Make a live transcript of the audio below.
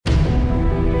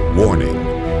Warning,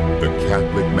 the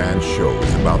Catholic Man Show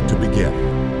is about to begin.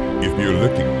 If you're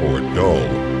looking for a dull,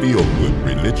 feel-good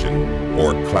religion,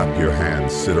 or clap your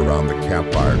hands, sit around the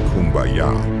campfire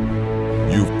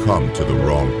kumbaya, you've come to the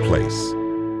wrong place.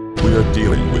 We are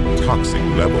dealing with toxic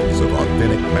levels of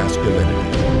authentic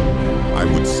masculinity. I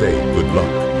would say good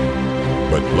luck,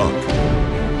 but luck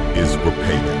is for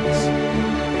pagans.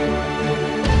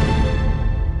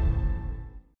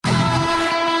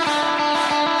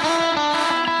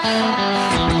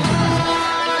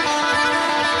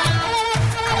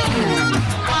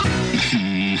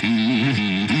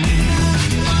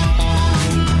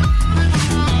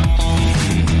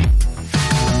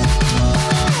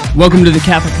 Welcome to the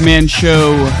Catholic Man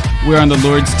Show. We're on the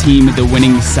Lord's team at the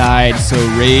winning side, so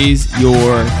raise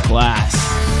your glass.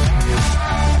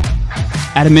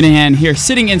 Adam Minahan here,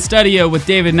 sitting in studio with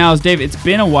David Niles. Dave, it's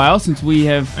been a while since we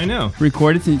have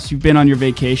recorded, since you've been on your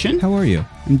vacation. How are you?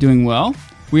 I'm doing well.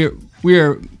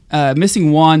 We're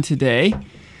missing Juan today,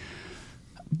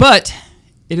 but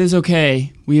it is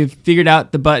okay. We have figured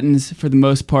out the buttons for the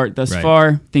most part thus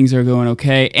far. Things are going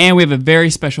okay, and we have a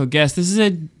very special guest. This is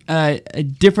a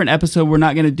different episode. We're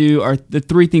not going to do the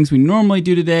three things we normally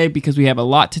do today because we have a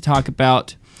lot to talk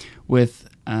about with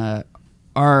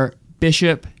our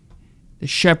bishop, the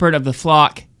shepherd of the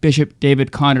flock, Bishop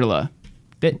David Konderla.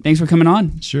 Thanks for coming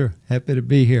on. Sure. Happy to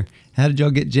be here. How did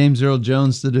y'all get James Earl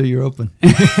Jones to do your open?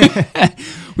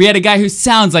 We had a guy who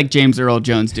sounds like James Earl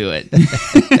Jones do it.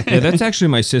 Yeah, that's actually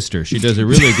my sister. She does a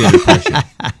really good impression.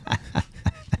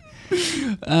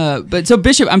 But so,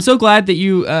 Bishop, I'm so glad that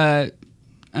you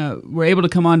were able to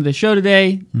come on to the show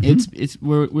today. Mm-hmm.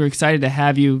 We're excited to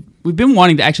have you. We've been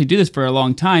wanting to actually do this for a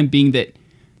long time, being that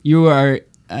you are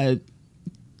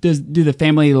do the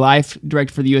family life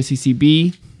director for the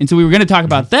USCCB, and so we were going to talk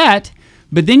about that.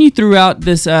 But then you threw out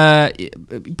this,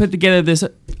 put together this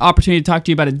opportunity to talk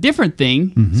to you about a different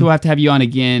thing. Mm-hmm. So we'll have to have you on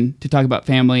again to talk about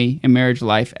family and marriage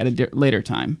life at a later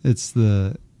time. It's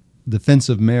the Defense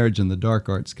of Marriage and the Dark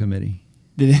Arts Committee.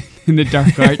 In the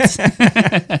Dark Arts.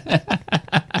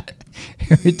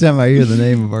 Every time I hear the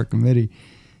name of our committee,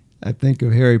 I think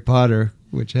of Harry Potter,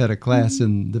 which had a class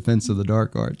in Defense of the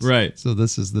Dark Arts. Right. So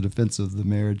this is the Defense of the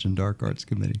Marriage and Dark Arts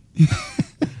Committee.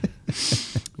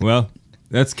 Well,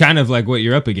 that's kind of like what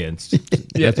you're up against.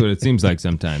 That's what it seems like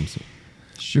sometimes.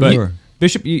 Sure. But,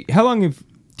 Bishop, how long have...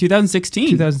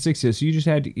 2016. 2016. So you just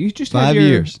had 5 your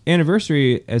years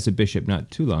anniversary as a bishop not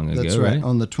too long ago. That's right.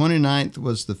 On the 29th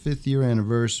was the 5th year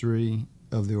anniversary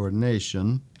of the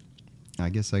ordination. I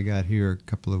guess I got here a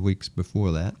couple of weeks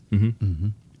before that. Mm-hmm. Mm-hmm.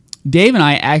 Dave and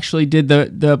I actually did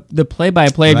the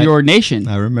play-by-play of your ordination.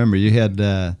 I remember you had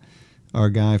our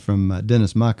guy from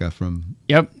Dennis Maka from...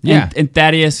 Yep. Yeah. And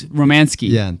Thaddeus Romansky.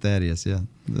 Yeah, and Thaddeus, yeah.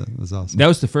 That was awesome. That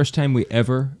was the first time we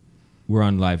ever were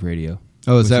on live radio.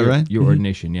 Oh, is that right? Your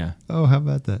ordination, yeah. Oh, how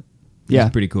about that? Yeah. It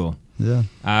was pretty cool. Yeah.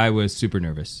 I was super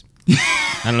nervous.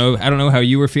 I don't know how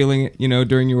you were feeling,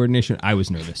 during your ordination. I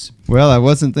was nervous. Well, I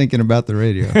wasn't thinking about the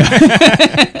radio.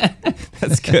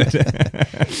 That's good.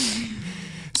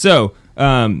 So,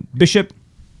 Bishop,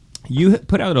 you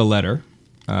put out a letter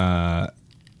on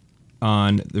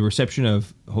the reception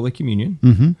of Holy Communion.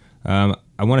 Mm-hmm.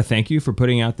 I want to thank you for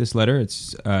putting out this letter.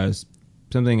 It's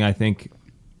something I think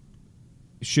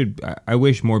I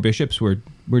wish more bishops were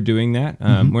doing that.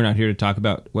 We're not here to talk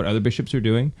about what other bishops are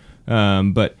doing,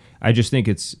 but I just think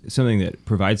it's something that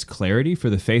provides clarity for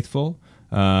the faithful.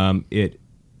 It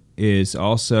is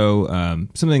also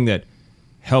something that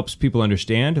helps people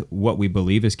understand what we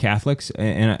believe as Catholics,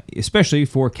 and especially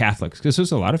for Catholics, because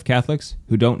there's a lot of Catholics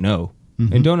who don't know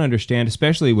and don't understand,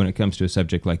 especially when it comes to a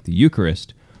subject like the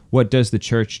Eucharist. What does the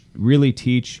Church really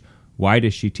teach? Why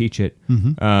does she teach it?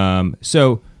 Mm-hmm.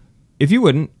 So, if you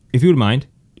wouldn't mind,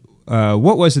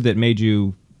 what was it that made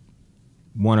you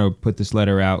want to put this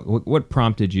letter out? What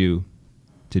prompted you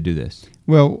to do this?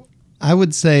 Well, I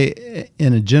would say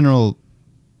in a general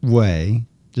way,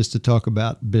 just to talk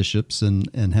about bishops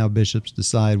and how bishops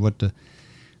decide what to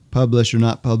publish or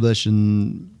not publish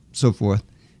and so forth,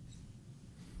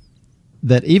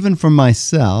 that even for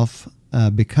myself,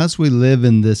 because we live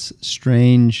in this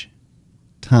strange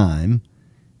time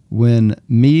when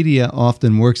media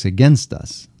often works against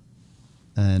us.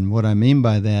 And what I mean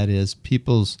by that is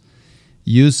people's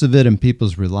use of it and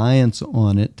people's reliance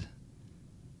on it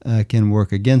can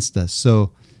work against us.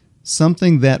 So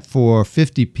something that for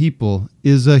 50 people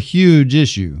is a huge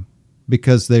issue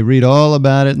because they read all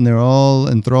about it and they're all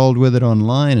enthralled with it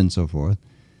online and so forth,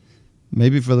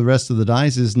 maybe for the rest of the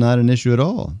diocese is not an issue at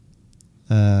all.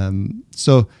 And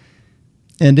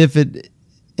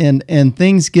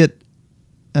things get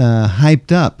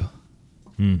hyped up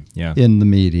in the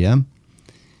media,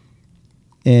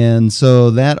 And so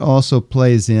that also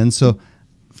plays in. So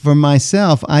for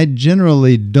myself, I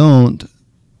generally don't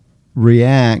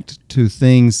react to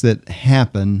things that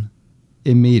happen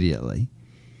immediately.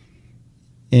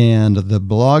 And the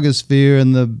blogosphere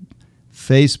and the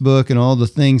Facebook and all the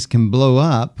things can blow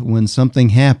up when something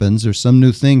happens or some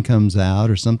new thing comes out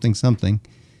or something.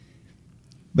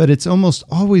 But it's almost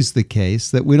always the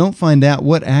case that we don't find out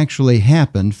what actually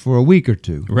happened for a week or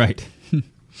two. Right.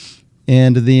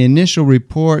 And the initial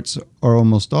reports are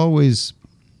almost always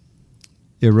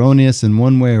erroneous in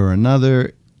one way or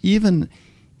another. Even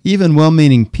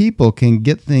well-meaning people can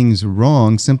get things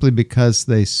wrong simply because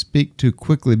they speak too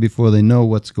quickly before they know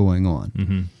what's going on.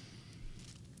 Mm-hmm.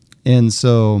 And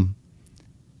so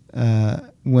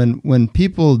when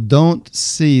people don't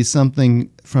see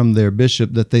something from their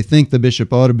bishop that they think the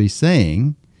bishop ought to be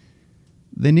saying,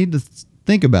 they need to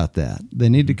think about that. They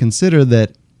need to consider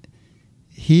that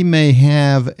he may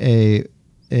have a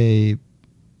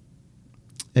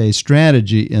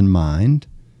strategy in mind,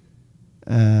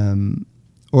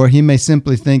 or he may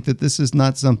simply think that this is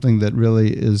not something that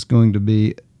really is going to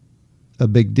be a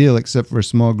big deal except for a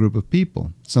small group of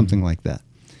people, something like that.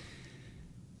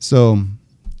 So,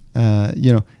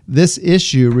 this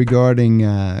issue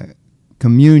regarding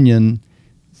communion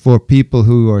for people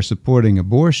who are supporting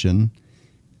abortion,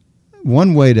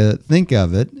 one way to think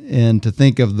of it, and to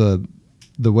think of the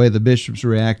way the bishops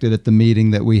reacted at the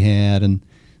meeting that we had and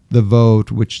the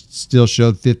vote, which still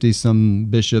showed 50-some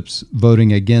bishops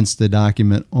voting against the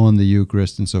document on the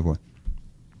Eucharist and so forth.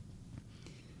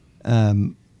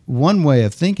 One way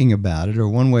of thinking about it, or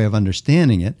one way of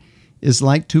understanding it, is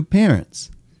like two parents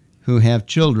who have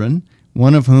children,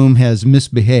 one of whom has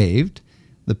misbehaved.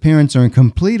 The parents are in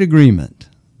complete agreement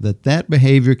that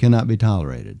behavior cannot be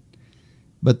tolerated.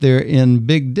 But they're in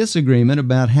big disagreement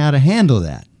about how to handle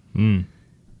that.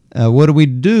 What do we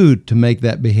do to make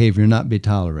that behavior not be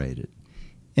tolerated?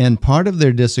 And part of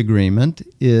their disagreement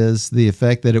is the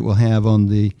effect that it will have on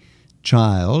the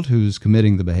child who's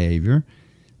committing the behavior.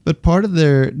 But part of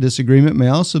their disagreement may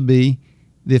also be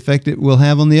the effect it will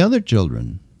have on the other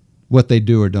children, what they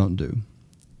do or don't do.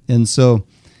 And so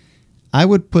I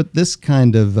would put this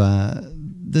kind of,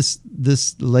 this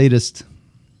latest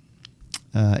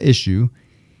issue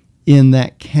in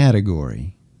that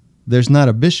category. There's not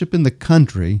a bishop in the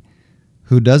country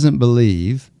who doesn't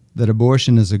believe that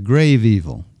abortion is a grave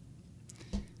evil.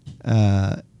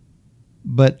 But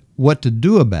what to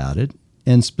do about it,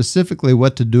 and specifically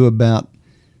what to do about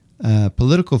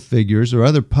political figures or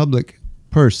other public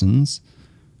persons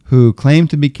who claim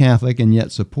to be Catholic and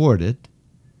yet support it,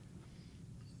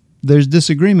 there's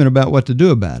disagreement about what to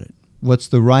do about it. What's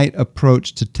the right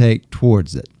approach to take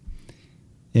towards it?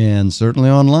 And certainly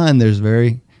online there's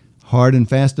very hard and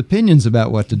fast opinions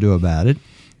about what to do about it.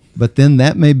 But then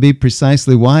that may be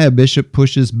precisely why a bishop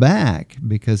pushes back,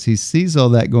 because he sees all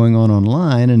that going on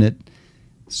online and it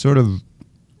sort of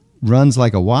runs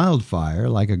like a wildfire,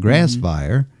 like a grass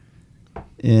fire.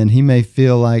 And he may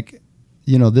feel like,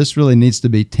 this really needs to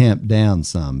be tamped down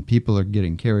some. People are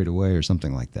getting carried away or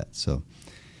something like that. So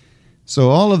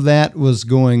all of that was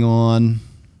going on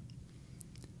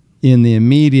in the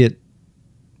immediate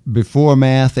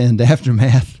before-math and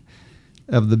aftermath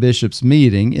of the bishop's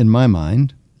meeting, in my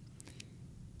mind.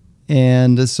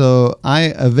 And so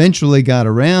I eventually got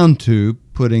around to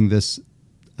putting this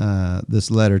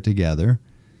letter together,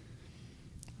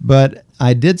 but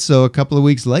I did so a couple of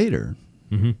weeks later.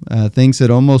 Mm-hmm. Things had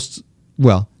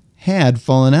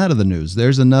fallen out of the news.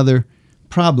 There's another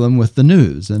problem with the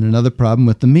news, and another problem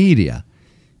with the media,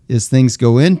 is things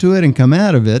go into it and come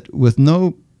out of it with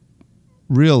no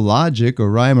real logic or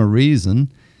rhyme or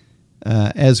reason.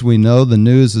 As we know, the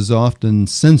news is often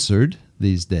censored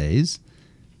these days.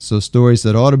 So stories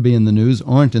that ought to be in the news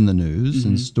aren't in the news,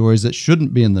 and stories that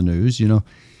shouldn't be in the news.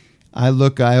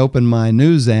 I open my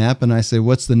news app and I say,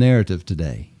 what's the narrative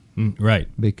today? Right.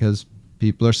 Because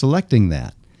people are selecting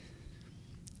that.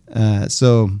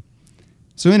 So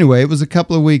anyway, it was a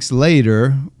couple of weeks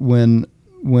later when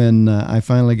I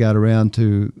finally got around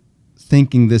to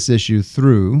thinking this issue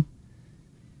through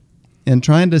and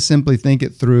trying to simply think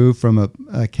it through from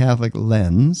a Catholic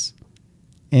lens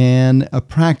and a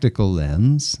practical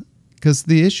lens, because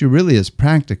the issue really is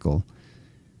practical.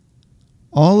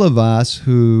 All of us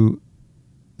who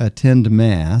attend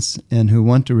Mass and who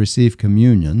want to receive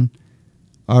communion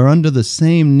are under the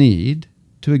same need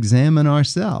to examine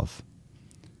ourselves,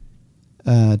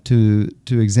 to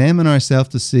examine ourselves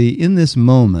to see, in this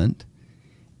moment,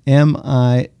 am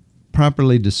I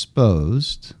properly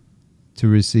disposed to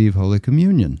receive Holy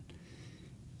Communion?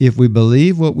 If we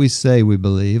believe what we say we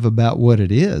believe about what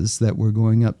it is that we're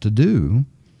going up to do,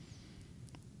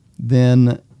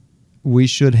 then we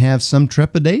should have some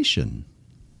trepidation.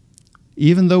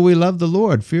 Even though we love the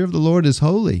Lord, fear of the Lord is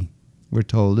holy, we're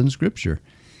told in Scripture.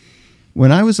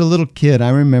 When I was a little kid, I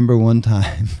remember one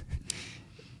time,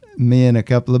 me and a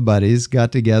couple of buddies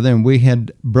got together and we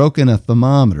had broken a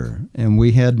thermometer and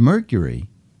we had mercury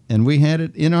and we had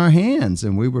it in our hands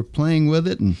and we were playing with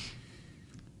it and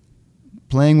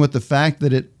playing with the fact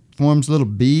that it forms little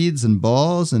beads and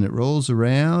balls and it rolls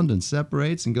around and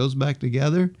separates and goes back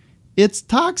together. It's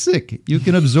toxic. You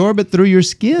can absorb it through your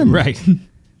skin. Right.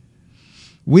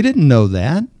 We didn't know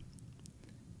that.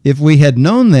 If we had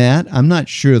known that, I'm not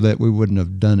sure that we wouldn't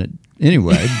have done it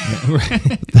anyway.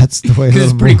 That's the way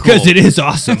little pretty boys, cool. Because it is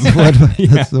awesome.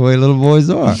 that's the way little boys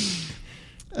are.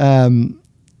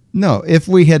 No, if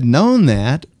we had known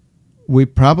that, we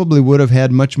probably would have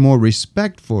had much more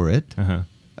respect for it,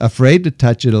 afraid to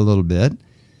touch it a little bit,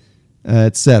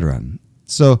 etc.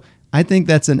 So I think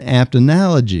that's an apt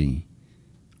analogy.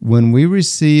 When we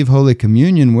receive Holy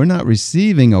Communion, we're not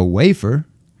receiving a wafer.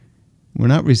 We're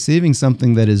not receiving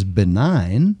something that is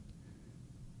benign.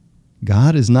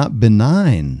 God is not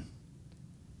benign.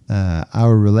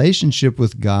 Our relationship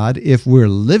with God, if we're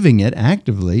living it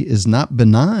actively, is not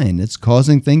benign. It's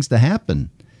causing things to happen.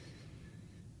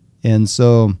 And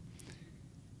so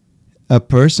a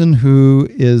person who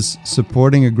is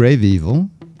supporting a grave evil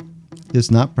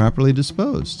is not properly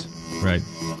disposed. Right.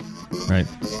 Right.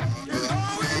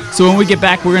 So when we get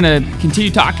back, we're going to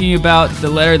continue talking about the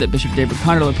letter that Bishop David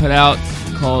Konderla put out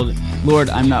called, Lord,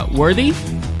 I'm Not Worthy.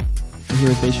 We're here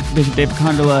with Bishop David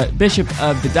Konderla, Bishop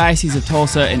of the Diocese of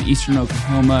Tulsa and Eastern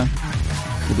Oklahoma.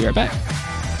 We'll be right back.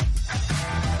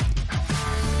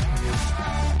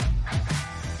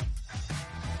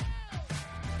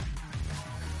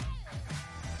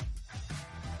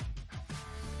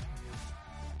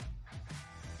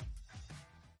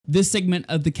 This segment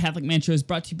of the Catholic Man Show is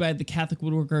brought to you by The Catholic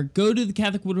Woodworker. Go to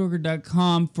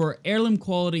thecatholicwoodworker.com for heirloom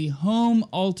quality home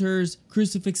altars,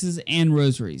 crucifixes, and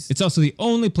rosaries. It's also the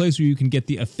only place where you can get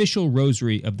the official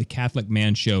rosary of the Catholic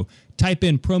Man Show. Type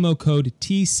in promo code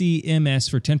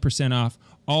TCMS for 10% off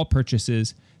all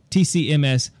purchases.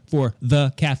 TCMS for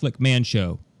The Catholic Man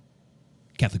Show.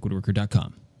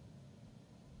 CatholicWoodworker.com.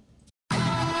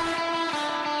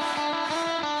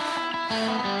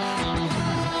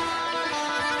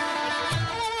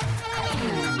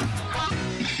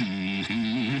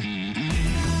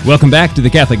 Welcome back to the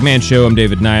Catholic Man Show. I'm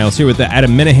David Niles, here with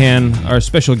Adam Minahan. Our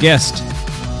special guest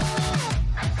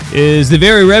is the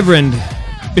Very Reverend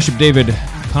Bishop David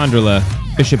Konderla,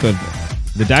 Bishop of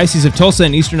the Diocese of Tulsa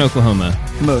and Eastern Oklahoma.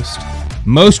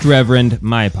 Most Reverend,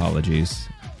 my apologies.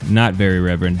 Not Very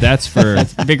Reverend. That's for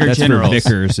bigger generals. For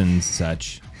vicars and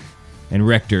such, and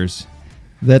rectors.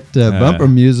 That bumper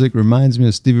music reminds me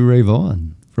of Stevie Ray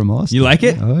Vaughan from Austin. You like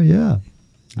it? Oh, yeah.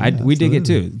 We dig it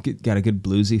too. Got a good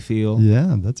bluesy feel.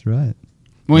 Yeah, that's right.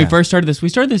 When we first started this,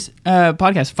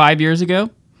 podcast 5 years ago,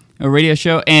 a radio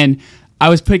show, and I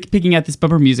was picking out this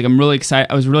bumper music. I'm really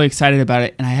excited. I was really excited about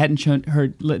it, and I hadn't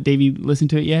let Davey listen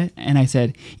to it yet. And I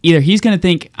said, either he's going to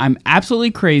think I'm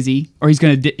absolutely crazy, or he's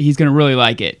going to really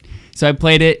like it. So I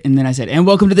played it, and then I said, "And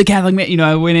welcome to the Catholic Man."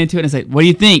 I went into it and I said, "What do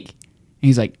you think?" And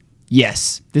he's like,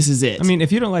 "Yes, this is it." I mean,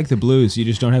 if you don't like the blues, you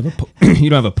just don't have you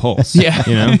don't have a pulse. Yeah.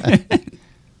 You know.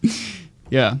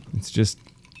 Yeah. It's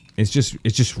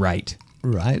just right.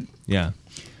 Right. Yeah.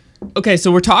 Okay,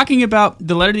 so we're talking about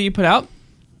the letter that you put out.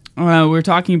 We're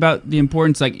talking about the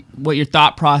importance, like what your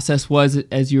thought process was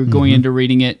as you were going into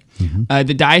reading it.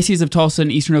 The Diocese of Tulsa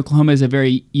and Eastern Oklahoma is a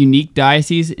very unique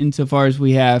diocese insofar as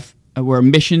we're a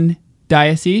mission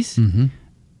diocese.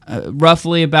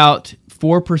 Roughly about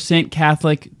 4%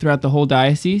 Catholic throughout the whole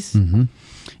diocese.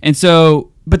 And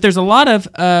so, but there's a lot of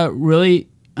really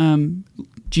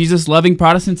Jesus-loving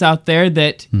Protestants out there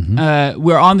that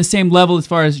we're on the same level as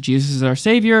far as Jesus is our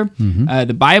Savior.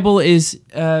 The Bible is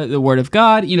the Word of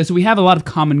God. So we have a lot of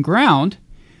common ground,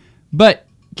 but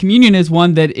communion is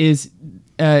one that is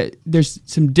there's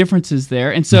some differences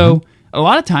there, and so a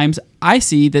lot of times I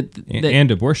see that and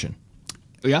abortion.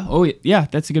 Yeah. Oh, yeah.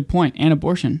 That's a good point. And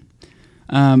abortion.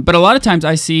 But a lot of times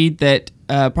I see that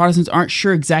Protestants aren't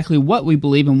sure exactly what we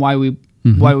believe and why we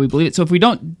believe it. So if we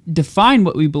don't define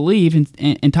what we believe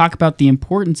and talk about the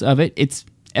importance of it, it's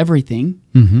everything,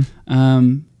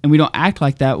 and we don't act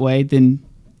like that way, then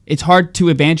it's hard to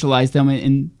evangelize them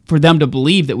and for them to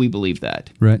believe that we believe that.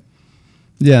 Right.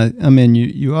 Yeah, I mean,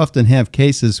 you often have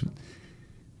cases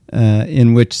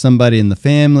in which somebody in the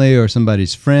family or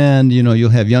somebody's friend, you'll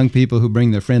have young people who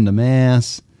bring their friend to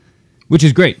Mass. Which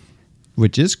is great.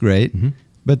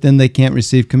 But then they can't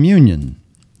receive communion.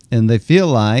 And they feel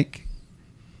like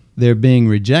they're being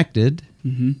rejected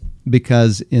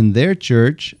because in their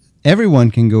church,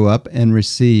 everyone can go up and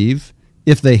receive,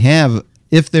 if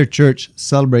their church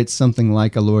celebrates something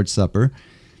like a Lord's Supper,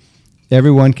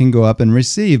 everyone can go up and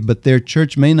receive, but their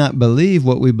church may not believe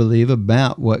what we believe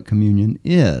about what communion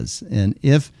is. And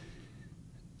if,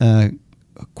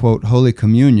 quote, Holy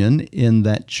Communion in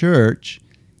that church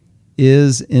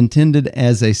is intended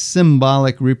as a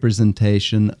symbolic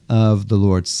representation of the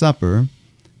Lord's Supper,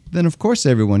 then of course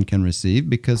everyone can receive,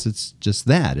 because it's just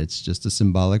that. It's just a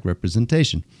symbolic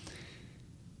representation.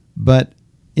 But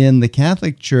in the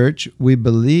Catholic Church, we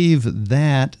believe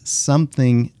that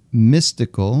something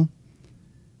mystical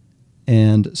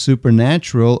and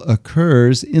supernatural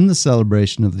occurs in the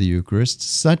celebration of the Eucharist,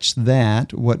 such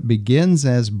that what begins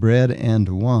as bread and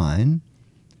wine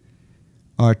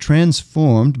are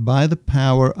transformed by the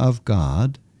power of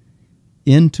God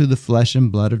into the flesh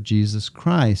and blood of Jesus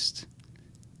Christ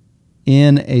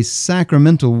in a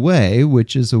sacramental way,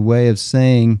 which is a way of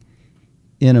saying,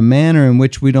 in a manner in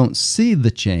which we don't see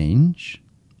the change.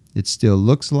 It still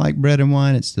looks like bread and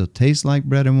wine, it still tastes like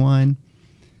bread and wine,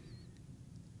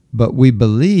 but we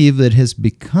believe that it has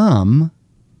become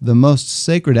the most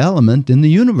sacred element in the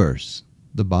universe,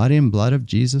 the body and blood of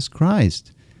Jesus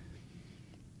Christ.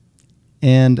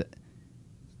 And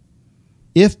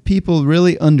if people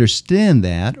really understand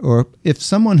that, or if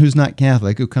someone who's not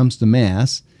Catholic who comes to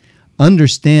Mass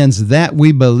understands that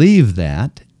we believe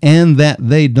that and that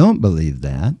they don't believe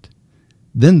that,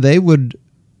 then they would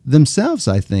themselves,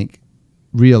 I think,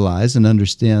 realize and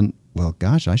understand, well,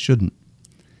 gosh, I shouldn't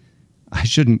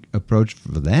approach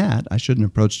for that. I shouldn't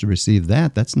approach to receive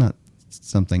that. That's not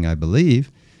something I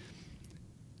believe.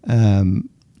 And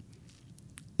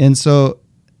so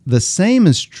the same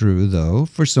is true, though,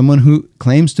 for someone who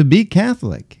claims to be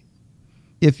Catholic.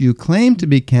 If you claim to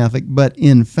be Catholic, but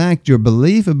in fact your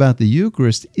belief about the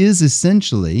Eucharist is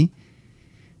essentially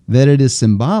that it is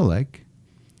symbolic,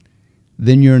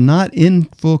 then you're not in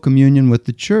full communion with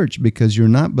the Church, because you're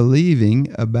not believing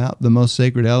about the most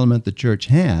sacred element the Church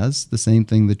has, the same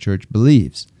thing the Church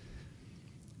believes.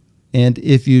 And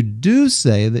if you do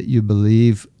say that you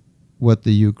believe what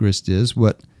the Eucharist is,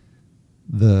 what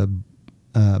the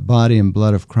body and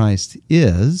blood of Christ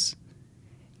is,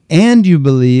 and you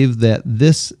believe that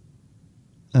this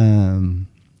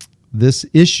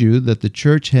issue that the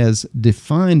Church has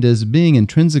defined as being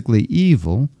intrinsically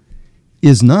evil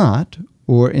is not,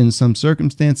 or in some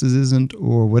circumstances isn't,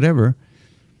 or whatever,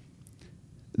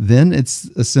 then it's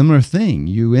a similar thing.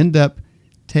 You end up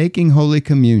taking Holy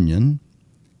Communion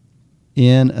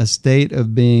in a state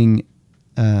of being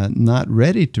not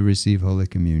ready to receive Holy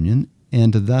Communion,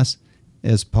 and thus,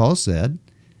 as Paul said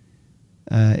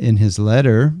in his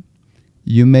letter,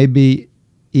 you may be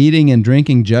eating and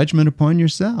drinking judgment upon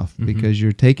yourself, because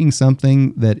you're taking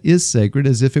something that is sacred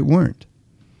as if it weren't.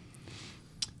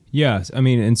 Yes, I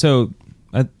mean, and so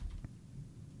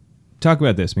talk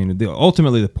about this. I mean,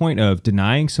 ultimately, the point of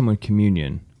denying someone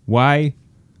communion, why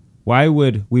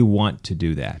would we want to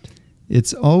do that?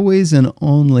 It's always and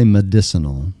only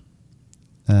medicinal.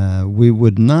 We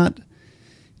would not.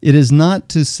 It is not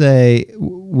to say,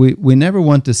 we never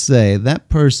want to say that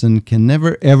person can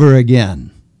never ever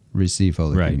again receive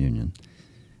Holy Communion.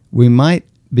 We might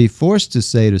be forced to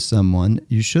say to someone,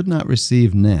 you should not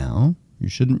receive now, you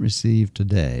shouldn't receive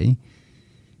today.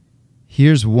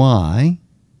 Here's why.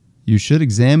 You should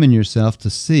examine yourself to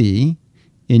see,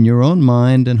 in your own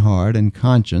mind and heart and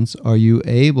conscience, are you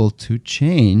able to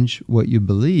change what you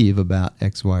believe about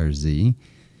X, Y, or Z,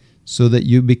 so that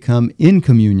you become in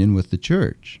communion with the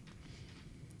Church.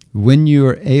 When you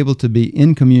are able to be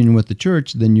in communion with the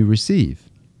Church, then you receive.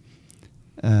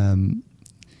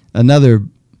 Another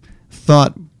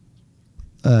thought,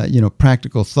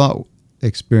 practical thought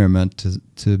experiment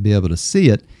to be able to see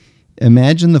it.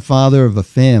 Imagine the father of a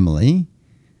family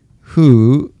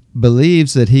who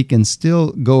believes that he can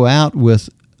still go out with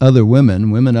other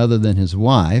women other than his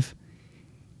wife,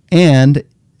 and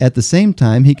at the same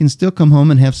time, he can still come home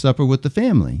and have supper with the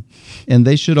family, and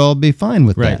they should all be fine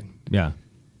with that. Yeah.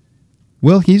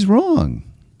 Well, he's wrong,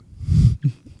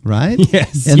 right?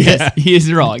 Yes, he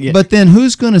is wrong. Yeah. But then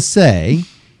who's going to say,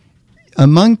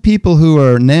 among people who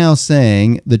are now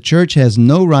saying the Church has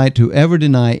no right to ever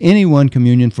deny anyone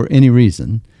communion for any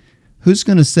reason, who's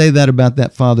going to say that about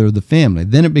that father of the family?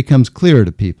 Then it becomes clearer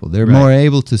to people. They're more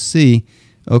able to see,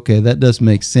 okay, that does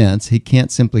make sense. He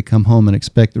can't simply come home and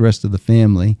expect the rest of the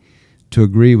family to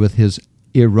agree with his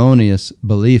erroneous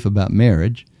belief about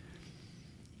marriage.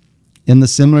 And the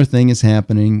similar thing is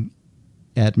happening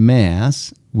at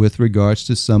Mass with regards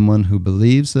to someone who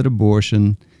believes that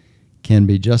abortion can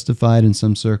be justified in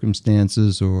some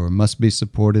circumstances or must be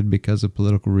supported because of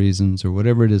political reasons or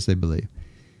whatever it is they believe,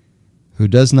 who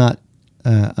does not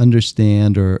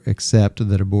understand or accept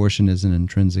that abortion is an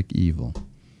intrinsic evil.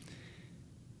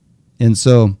 And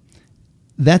so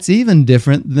that's even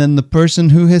different than the person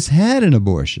who has had an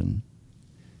abortion,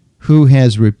 who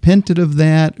has repented of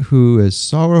that, who is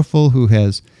sorrowful, who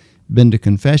has been to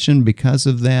confession because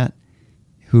of that,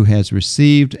 who has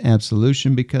received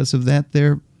absolution because of that.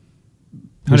 They're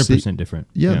 100% different.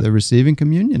 Yeah, they're receiving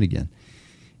communion again.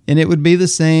 And it would be the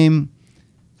same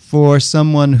for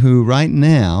someone who right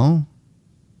now,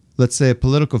 let's say a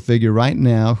political figure right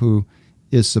now who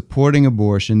is supporting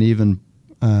abortion, even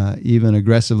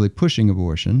aggressively pushing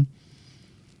abortion,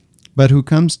 but who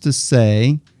comes to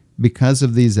say, because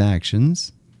of these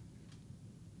actions,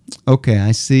 okay,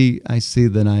 I see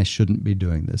that I shouldn't be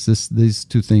doing this. These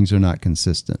two things are not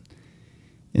consistent.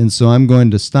 And so I'm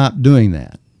going to stop doing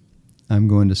that. I'm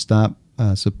going to stop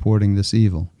supporting this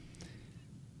evil.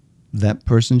 That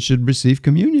person should receive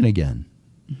communion again.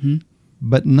 Mm-hmm.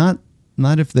 But not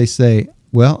if they say,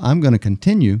 well, I'm going to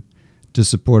continue to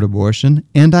support abortion,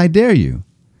 and I dare you.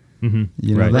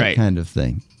 Mm-hmm. That kind of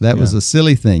thing. That was a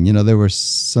silly thing. There were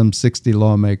some 60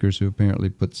 lawmakers who apparently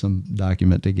put some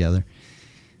document together.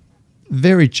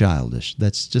 Very childish.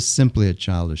 That's just simply a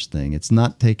childish thing. It's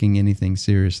not taking anything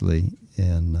seriously,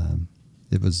 and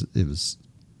it was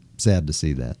sad to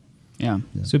see that. Yeah.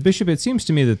 So, Bishop, it seems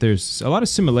to me that there's a lot of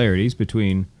similarities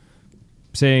between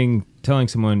telling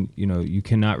someone, you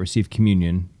cannot receive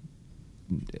communion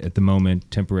at the moment,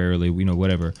 temporarily,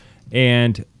 whatever,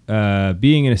 and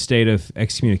being in a state of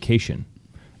excommunication.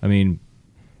 I mean,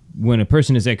 when a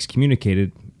person is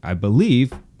excommunicated, I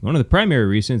believe one of the primary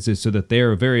reasons is so that they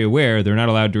are very aware they're not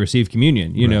allowed to receive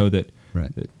communion.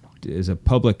 That is a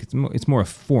public, it's more a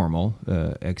formal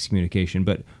excommunication.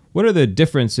 But what are the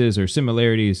differences or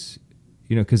similarities,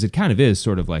 because it kind of is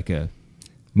sort of like a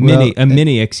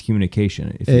mini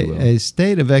excommunication, if you will. A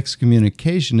state of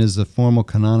excommunication is a formal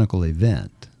canonical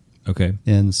event. Okay.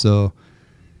 And so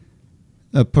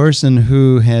a person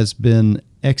who has been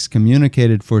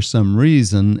excommunicated for some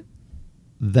reason,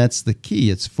 that's the key.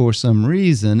 It's for some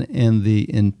reason, and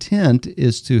the intent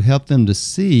is to help them to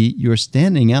see you're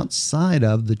standing outside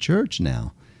of the church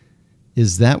now.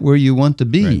 Is that where you want to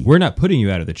be? Right. We're not putting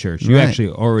you out of the church. You actually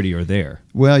already are there.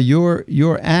 Well,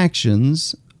 your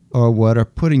actions are what are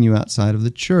putting you outside of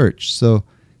the church. So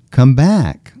come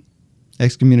back.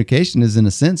 Excommunication is, in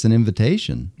a sense, an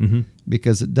invitation,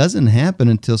 because it doesn't happen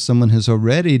until someone has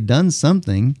already done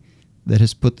something that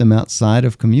has put them outside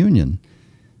of communion.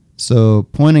 So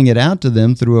pointing it out to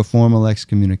them through a formal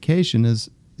excommunication is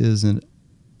an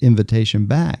invitation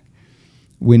back.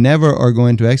 We never are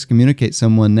going to excommunicate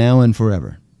someone now and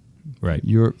forever. Right.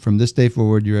 From this day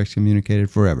forward, you're excommunicated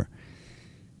forever.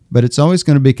 But it's always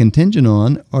going to be contingent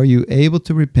on, are you able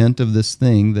to repent of this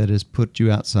thing that has put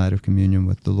you outside of communion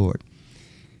with the Lord?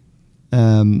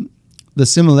 The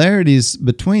similarities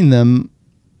between them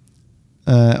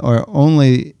are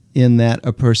only in that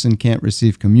a person can't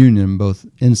receive communion in both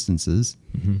instances.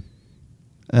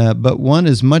 Mm-hmm. But one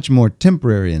is much more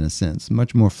temporary in a sense,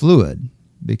 much more fluid,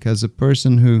 because a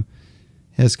person who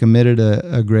has committed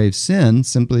a grave sin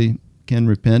simply can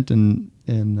repent and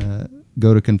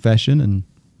go to confession,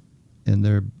 and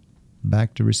they're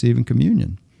back to receiving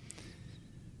communion.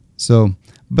 So,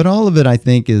 but all of it, I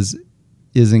think, is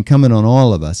incumbent on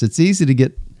all of us. It's easy to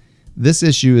get, this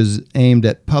issue is aimed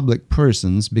at public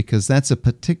persons because that's a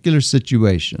particular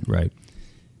situation. Right.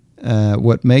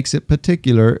 What makes it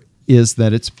particular is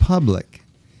that it's public.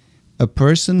 A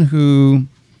person who,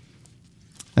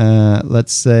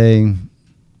 let's say,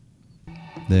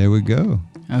 there we go.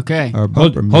 Okay. Our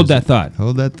bumper Hold that thought.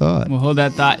 Hold that thought. We'll hold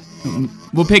that thought.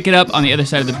 We'll pick it up on the other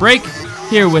side of the break,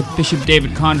 here with Bishop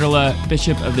David Konderla,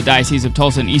 Bishop of the Diocese of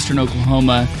Tulsa in Eastern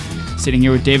Oklahoma. Sitting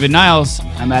here with David Niles,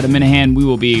 I'm Adam Minahan. We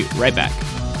will be right back.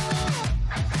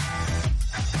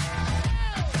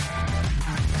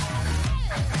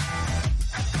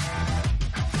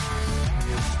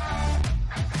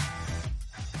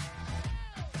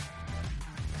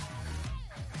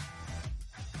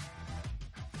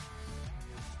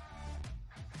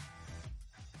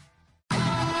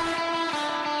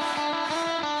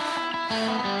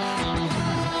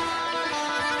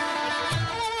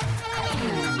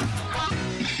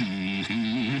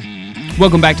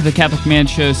 Welcome back to the Catholic Man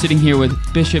Show. Sitting here with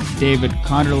Bishop David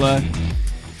Konderla,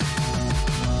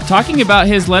 talking about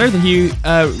his letter that he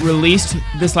released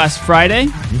this last Friday,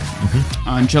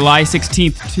 on July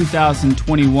 16th,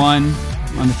 2021,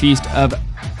 on the feast of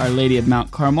Our Lady of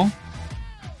Mount Carmel.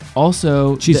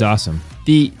 Also, She's awesome.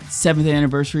 The 7th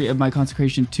anniversary of my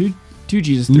consecration to to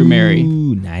Jesus through Mary.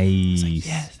 Ooh, nice.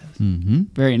 Yes, that was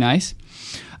very nice.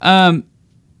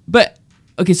 But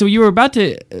okay, so you were about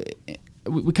to.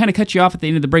 We kind of cut you off at the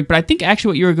end of the break, but I think actually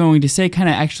what you were going to say kind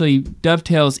of actually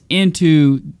dovetails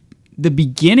into the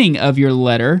beginning of your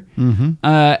letter.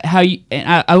 How you?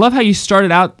 And I love how you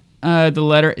started out the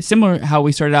letter, similar to how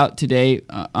we started out today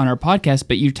on our podcast.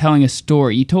 But you're telling a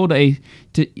story. You told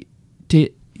to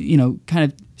kind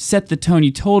of set the tone.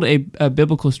 You told a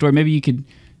biblical story. Maybe you could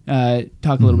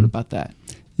talk a little bit about that.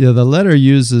 Yeah, the letter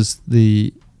uses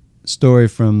the story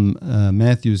from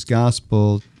Matthew's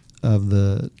Gospel of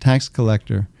the tax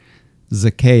collector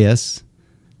Zacchaeus,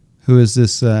 who is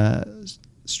this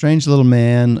strange little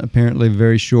man, apparently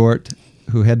very short,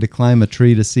 who had to climb a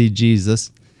tree to see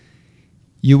Jesus.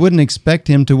 You wouldn't expect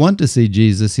him to want to see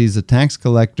Jesus. He's a tax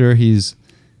collector. He's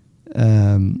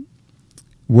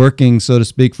working, so to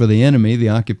speak, for the enemy, the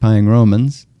occupying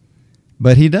Romans.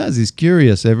 But he does. He's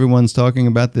curious. Everyone's talking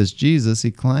about this Jesus.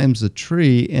 He climbs a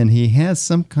tree, and he has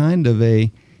some kind of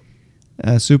a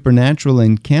supernatural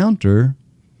encounter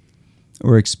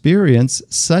or experience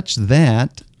such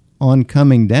that on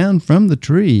coming down from the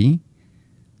tree,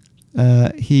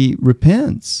 he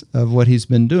repents of what he's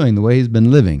been doing, the way he's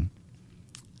been living,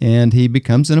 and he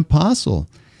becomes an apostle.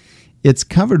 It's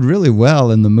covered really well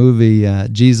in the movie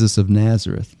Jesus of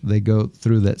Nazareth. They go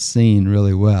through that scene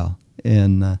really well,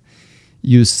 and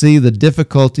you see the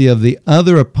difficulty of the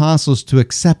other apostles to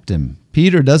accept him.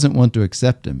 Peter doesn't want to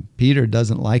accept him. Peter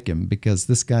doesn't like him because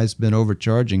this guy's been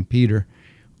overcharging Peter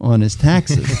on his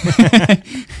taxes.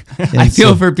 I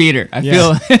feel for Peter. I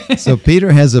feel so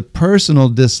Peter has a personal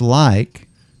dislike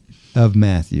of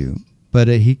Matthew, but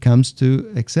he comes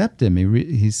to accept him.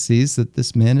 He sees that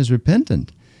this man is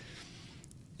repentant.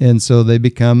 And so they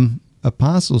become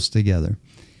apostles together.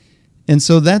 And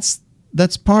so that's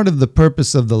part of the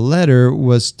purpose of the letter,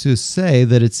 was to say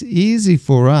that it's easy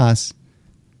for us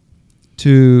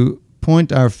to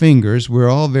point our fingers. We're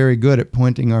all very good at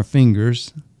pointing our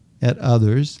fingers at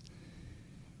others.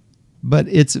 But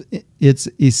it's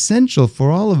essential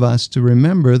for all of us to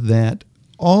remember that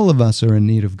all of us are in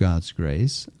need of God's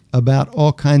grace about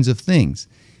all kinds of things.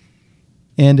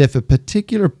 And if a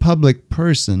particular public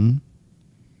person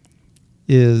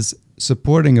is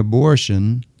supporting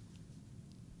abortion,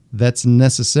 that's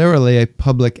necessarily a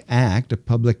public act, a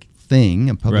public thing,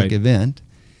 a public event.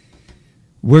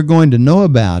 We're going to know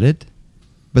about it,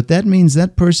 but that means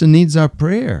that person needs our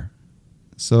prayer.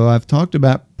 So I've talked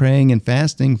about praying and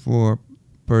fasting for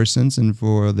persons and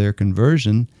for their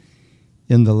conversion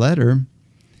in the letter.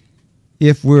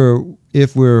 If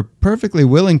we're perfectly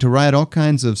willing to write all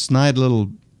kinds of snide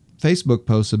little Facebook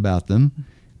posts about them,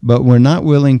 but we're not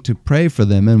willing to pray for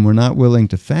them and we're not willing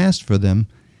to fast for them,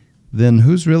 then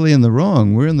who's really in the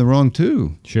wrong? We're in the wrong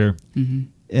too. Sure. Mm-hmm.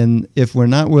 And if we're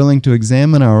not willing to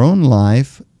examine our own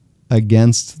life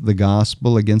against the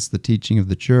gospel, against the teaching of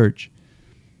the church,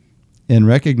 and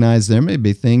recognize there may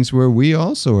be things where we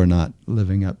also are not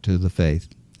living up to the faith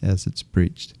as it's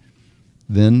preached,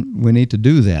 then we need to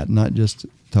do that, not just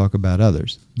talk about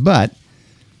others. But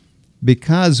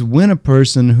because when a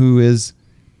person who is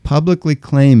publicly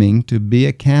claiming to be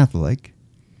a Catholic,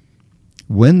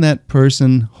 when that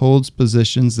person holds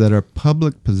positions that are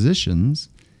public positions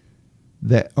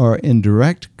that are in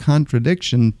direct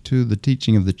contradiction to the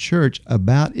teaching of the church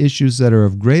about issues that are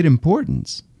of great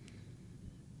importance,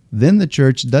 then the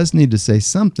church does need to say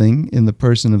something in the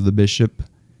person of the bishop,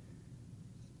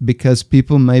 because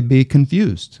people may be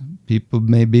confused. People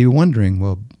may be wondering,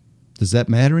 well, does that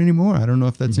matter anymore? I don't know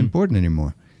if that's important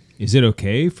anymore. Is it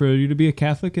okay for you to be a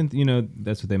Catholic? And,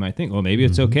 that's what they might think. Well, maybe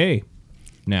it's okay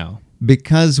now.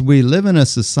 Because we live in a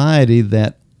society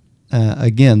that,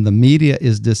 again, the media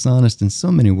is dishonest in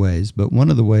so many ways, but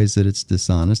one of the ways that it's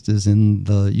dishonest is in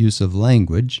the use of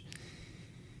language.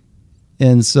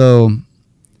 And so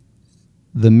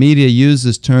the media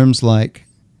uses terms like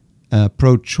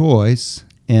pro-choice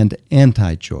and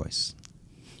anti-choice.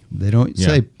 They don't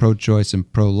say pro-choice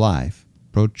and pro-life.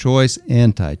 Pro-choice,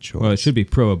 anti-choice. Well, it should be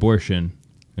pro-abortion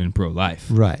and pro-life.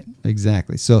 Right,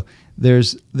 exactly. So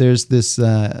there's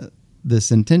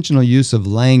this intentional use of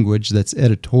language that's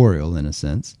editorial in a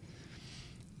sense.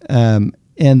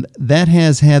 And that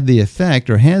has had the effect,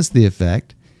 or has the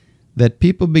effect, that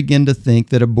people begin to think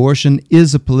that abortion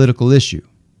is a political issue.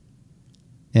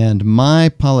 And my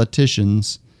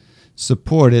politicians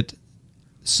support it,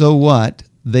 so what?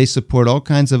 They support all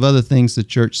kinds of other things the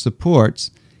church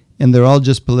supports, and they're all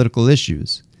just political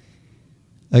issues.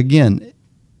 Again,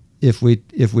 if we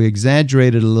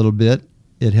exaggerate it a little bit,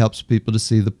 it helps people to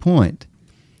see the point.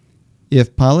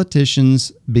 If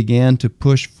politicians began to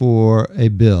push for a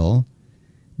bill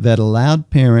that allowed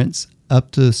parents up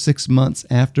to 6 months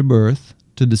after birth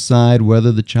to decide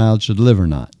whether the child should live or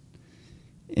not.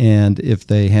 And if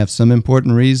they have some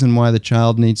important reason why the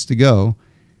child needs to go,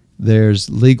 there's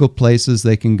legal places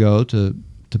they can go to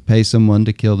pay someone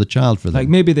to kill the child for them. Like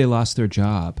maybe they lost their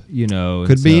job,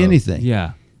 Could be anything.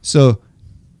 Yeah. So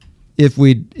if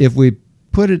we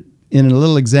put it in a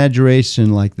little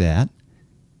exaggeration like that,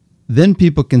 then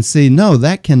people can see, no,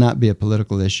 that cannot be a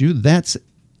political issue. That's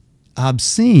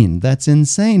obscene. That's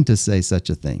insane to say such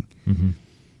a thing. Mm-hmm.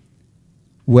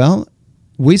 Well,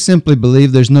 we simply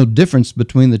believe there's no difference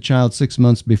between the child 6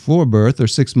 months before birth or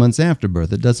 6 months after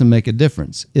birth. It doesn't make a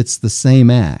difference. It's the same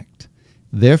act.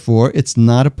 Therefore, it's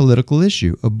not a political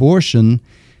issue. Abortion,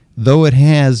 though it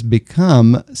has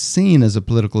become seen as a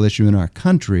political issue in our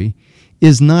country,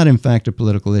 is not in fact a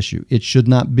political issue. It should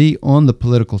not be on the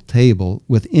political table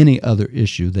with any other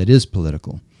issue that is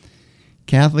political.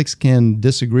 Catholics can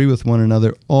disagree with one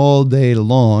another all day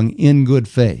long in good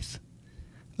faith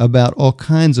about all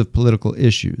kinds of political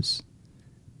issues,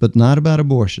 but not about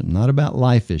abortion, not about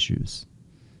life issues.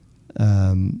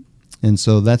 And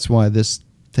so that's why this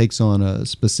takes on a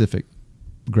specific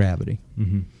gravity.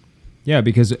 Mm-hmm. Yeah,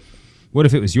 because what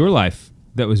if it was your life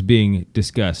that was being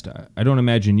discussed? I don't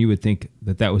imagine you would think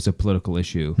that was a political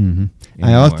issue. Mm-hmm.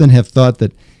 I often have thought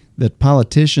that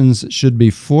politicians should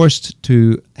be forced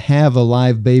to have a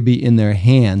live baby in their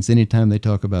hands anytime they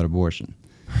talk about abortion.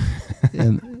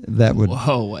 And that would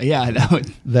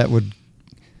that would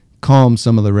calm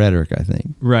some of the rhetoric, I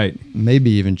think. Right.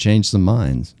 Maybe even change some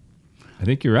minds. I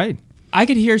think you're right. I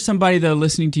could hear somebody, though,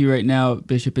 listening to you right now,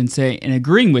 Bishop, and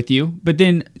agreeing with you, but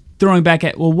then throwing back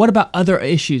at, well, what about other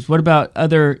issues? What about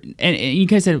other, and you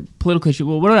guys said political issues.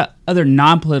 Well, what about other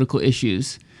non-political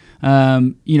issues?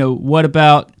 What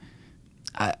about,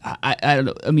 I don't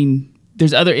know. I mean,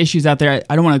 there's other issues out there.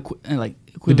 I don't want to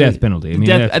the death penalty. I mean,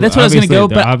 that's what I was going to go.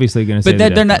 They're obviously going to say,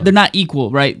 but they're not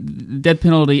equal, right? Death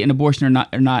penalty and abortion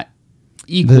are not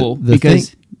equal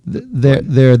because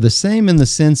they're the same in the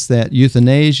sense that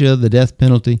euthanasia, the death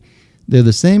penalty, they're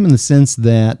the same in the sense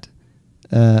that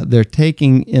they're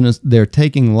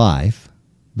taking life.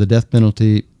 The death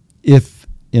penalty, if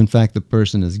in fact the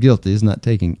person is guilty, is not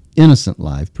taking innocent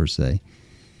life per se.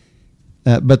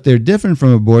 But they're different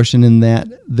from abortion in that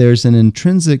there's an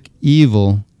intrinsic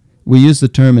evil. We use the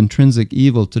term intrinsic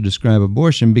evil to describe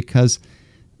abortion because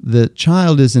the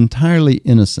child is entirely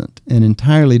innocent and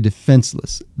entirely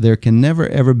defenseless. There can never,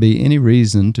 ever be any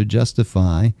reason to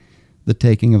justify the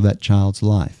taking of that child's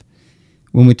life.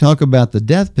 When we talk about the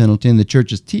death penalty and the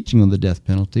Church's teaching on the death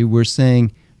penalty, we're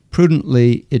saying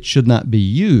prudently it should not be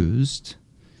used,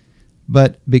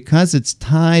 but because it's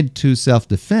tied to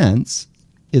self-defense,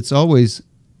 it's always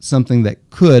something that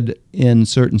could, in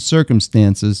certain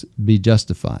circumstances, be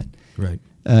justified. Right.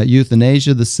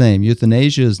 Euthanasia, the same.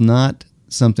 Euthanasia is not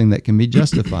something that can be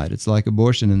justified. It's like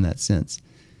abortion in that sense.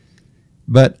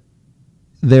 But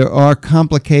there are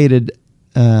complicated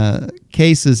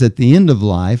cases at the end of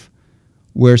life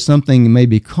where something may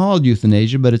be called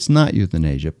euthanasia, but it's not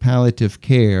euthanasia. Palliative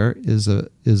care is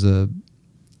a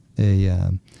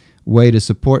way to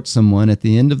support someone at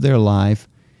the end of their life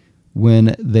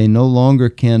when they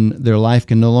their life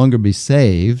can no longer be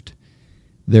saved.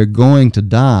 They're going to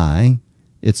die.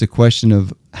 It's a question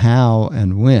of how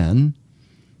and when.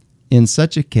 In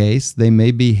such a case, they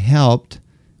may be helped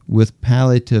with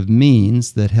palliative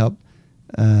means that help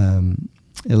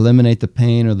eliminate the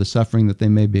pain or the suffering that they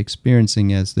may be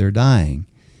experiencing as they're dying.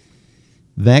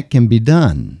 That can be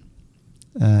done.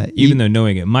 Even though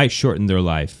knowing it might shorten their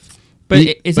life.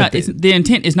 But the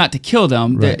intent is not to kill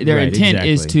them. Right, their intent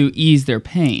exactly. is to ease their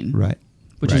pain. Right.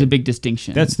 Which is a big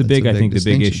distinction. That's the big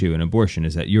issue in abortion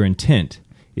is that your intent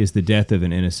is the death of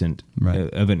an innocent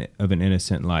of an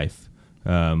innocent life,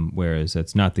 whereas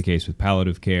that's not the case with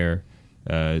palliative care.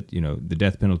 The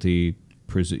death penalty,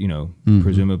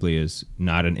 presumably is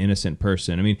not an innocent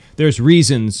person. I mean, there's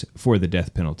reasons for the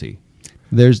death penalty.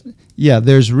 There's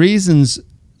reasons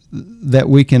that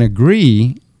we can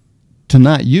agree to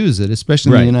not use it,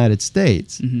 especially in the United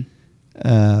States. Mm-hmm.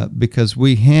 Because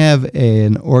we have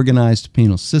an organized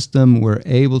penal system. We're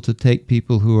able to take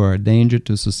people who are a danger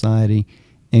to society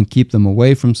and keep them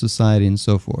away from society and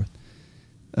so forth.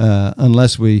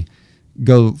 Unless we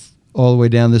go all the way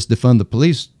down this defund the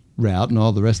police route and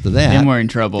all the rest of that. Then we're in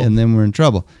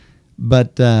trouble.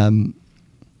 But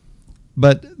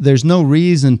there's no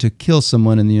reason to kill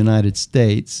someone in the United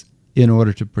States in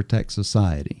order to protect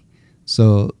society.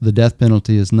 So the death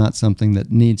penalty is not something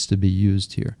that needs to be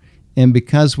used here. And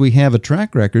because we have a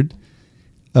track record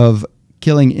of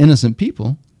killing innocent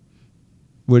people,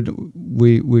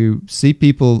 we see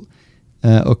people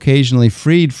occasionally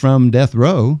freed from death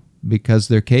row because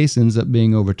their case ends up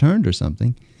being overturned or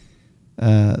something,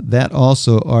 that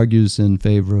also argues in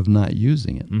favor of not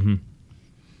using it. Mm-hmm.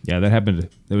 Yeah, that happened.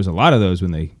 There was a lot of those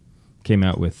when they came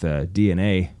out with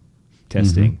DNA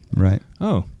testing. Mm-hmm. Right.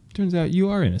 Oh, turns out you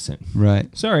are innocent.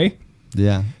 Right. Sorry.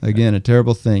 Yeah. Again, a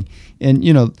terrible thing. And,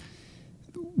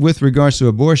 with regards to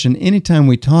abortion, anytime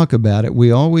we talk about it,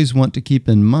 we always want to keep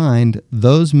in mind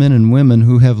those men and women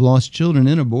who have lost children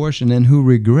in abortion and who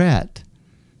regret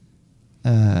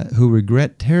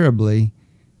terribly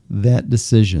that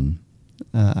decision.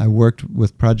 I worked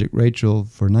with Project Rachel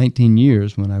for 19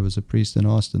 years when I was a priest in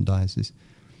Austin Diocese.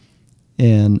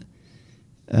 And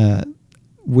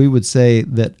we would say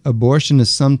that abortion is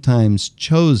sometimes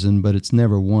chosen, but it's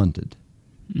never wanted.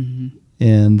 Mm-hmm.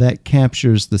 And that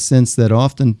captures the sense that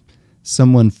often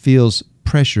someone feels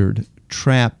pressured,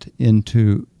 trapped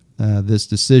into this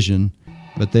decision,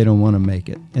 but they don't want to make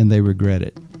it, and they regret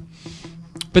it.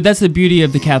 But that's the beauty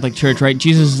of the Catholic Church, right?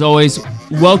 Jesus is always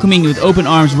welcoming you with open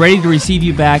arms, ready to receive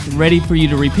you back, ready for you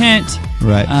to repent.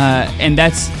 Right. And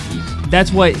that's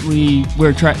what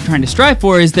we're trying to strive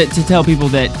for, is that to tell people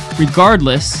that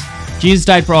regardless, Jesus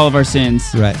died for all of our sins.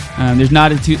 Right. There's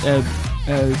not too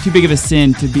big of a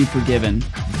sin to be forgiven.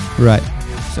 Right.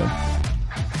 So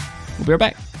we'll be right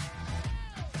back.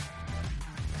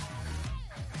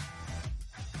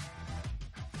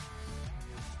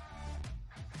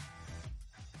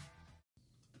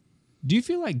 Do you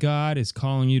feel like God is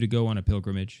calling you to go on a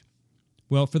pilgrimage?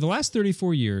 Well, for the last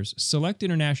 34 years, Select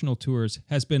International Tours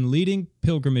has been leading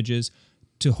pilgrimages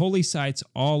to holy sites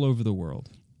all over the world.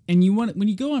 And when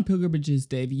you go on pilgrimages,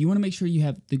 Dave, you want to make sure you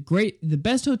have the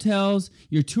best hotels,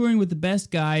 you're touring with the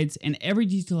best guides, and every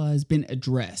detail has been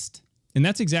addressed. And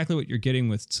that's exactly what you're getting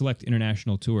with Select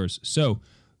International Tours. So,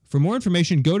 for more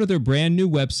information, go to their brand new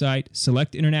website,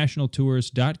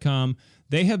 selectinternationaltours.com.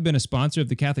 They have been a sponsor of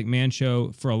the Catholic Man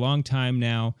Show for a long time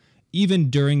now. Even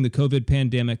during the COVID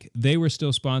pandemic, they were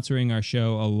still sponsoring our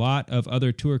show. A lot of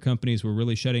other tour companies were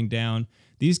really shutting down.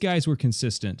 These guys were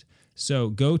consistent. So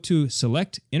go to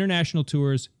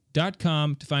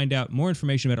selectinternationaltours.com to find out more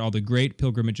information about all the great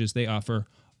pilgrimages they offer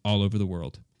all over the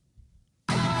world.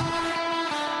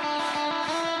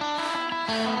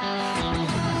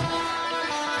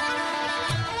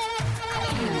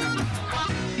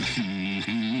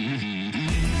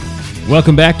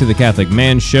 Welcome back to the Catholic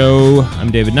Man Show.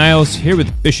 I'm David Niles, here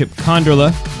with Bishop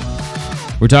Konderla.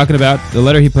 We're talking about the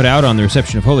letter he put out on the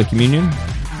reception of Holy Communion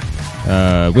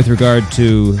with regard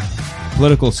to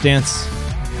political stance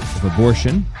of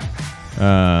abortion.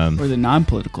 Or the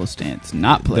non-political stance,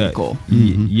 not political.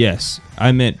 Yes,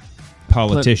 I meant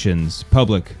politicians,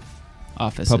 public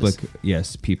offices.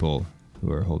 People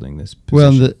who are holding this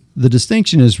position. Well, the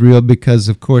distinction is real because,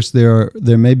 of course, there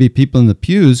may be people in the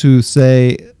pews who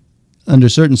say, under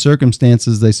certain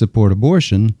circumstances, they support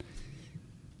abortion.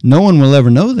 No one will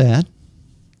ever know that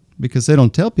because they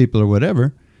don't tell people or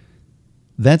whatever.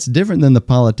 That's different than the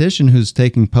politician who's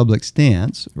taking public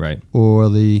stance, right? Or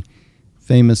the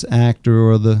famous actor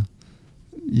or the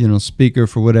speaker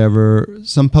for whatever,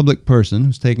 some public person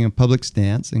who's taking a public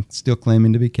stance and still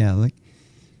claiming to be Catholic.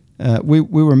 We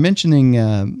were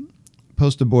mentioning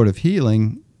post-abortive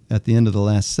healing at the end of the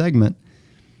last segment.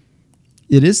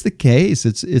 It is the case,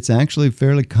 it's actually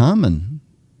fairly common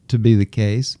to be the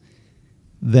case,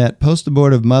 that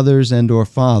post-abortive mothers and or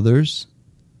fathers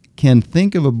can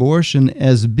think of abortion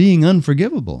as being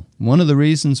unforgivable. One of the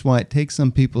reasons why it takes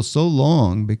some people so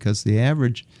long, because the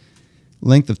average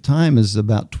length of time is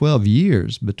about 12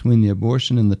 years between the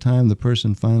abortion and the time the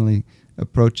person finally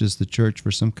approaches the church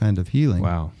for some kind of healing.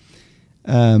 Wow.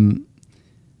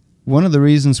 One of the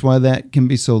reasons why that can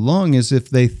be so long is if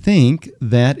they think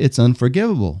that it's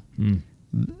unforgivable.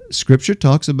 Scripture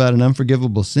talks about an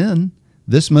unforgivable sin.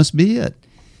 This must be it.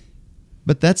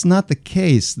 But that's not the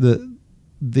case.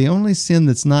 The only sin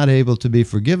that's not able to be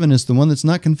forgiven is the one that's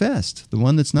not confessed, the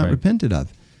one that's not repented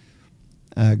of.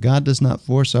 God does not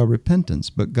force our repentance,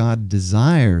 but God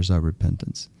desires our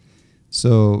repentance.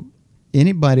 So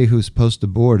anybody who's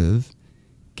post-abortive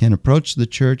can approach the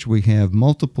church. We have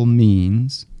multiple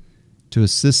means to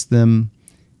assist them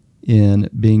in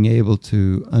being able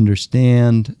to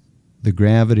understand the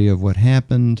gravity of what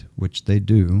happened, which they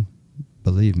do,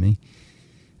 believe me,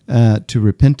 to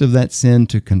repent of that sin,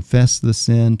 to confess the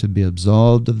sin, to be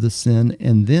absolved of the sin,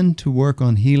 and then to work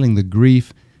on healing the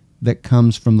grief that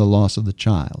comes from the loss of the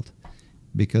child.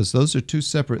 Because those are two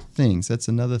separate things. That's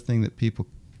another thing that people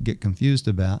get confused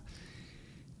about.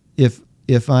 If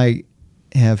I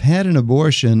have had an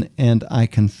abortion and I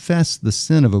confess the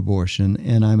sin of abortion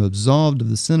and I'm absolved of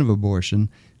the sin of abortion,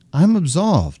 I'm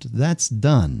absolved. That's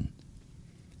done.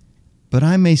 but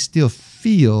I may still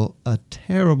feel a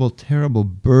terrible, terrible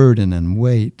burden and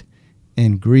weight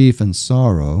and grief and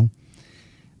sorrow.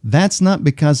 That's not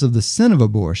because of the sin of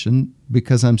abortion,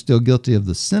 because I'm still guilty of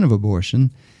the sin of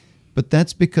abortion, but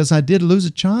that's because I did lose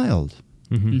a child.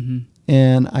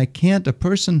 And I can't,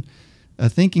 a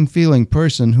thinking, feeling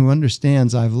person who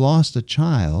understands I've lost a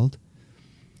child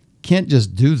can't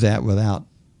just do that without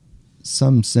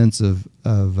some sense of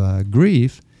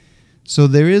grief. So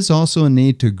there is also a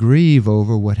need to grieve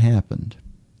over what happened.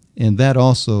 And that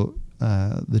also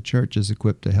the church is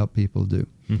equipped to help people do.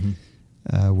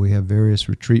 We have various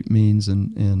retreat means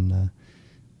and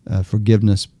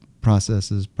forgiveness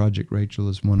processes. Project Rachel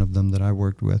is one of them that I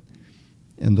worked with,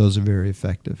 and those are very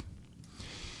effective.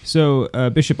 So,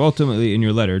 Bishop, ultimately in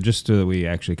your letter, just so that we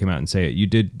actually come out and say it, you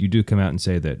do come out and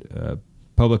say that a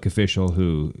public official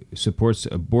who supports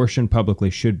abortion publicly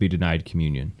should be denied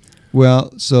communion.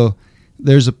 Well, so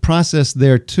there's a process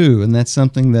there too, and that's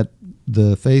something that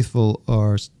the faithful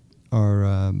are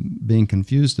being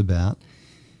confused about.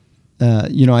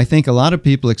 I think a lot of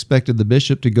people expected the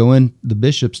bishops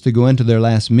to go into their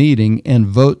last meeting and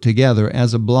vote together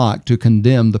as a block to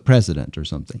condemn the president or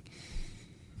something.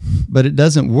 But it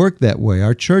doesn't work that way.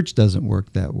 Our church doesn't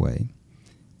work that way.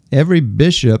 Every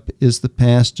bishop is the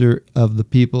pastor of the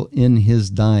people in his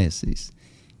diocese.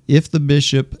 If the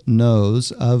bishop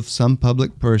knows of some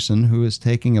public person who is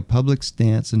taking a public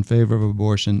stance in favor of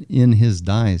abortion in his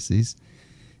diocese,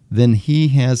 then he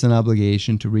has an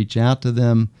obligation to reach out to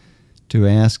them, to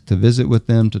ask to visit with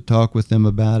them, to talk with them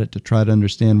about it, to try to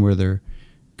understand where they're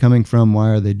coming from, why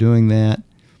are they doing that,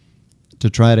 to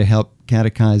try to help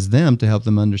catechize them, to help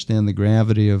them understand the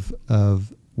gravity of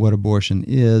what abortion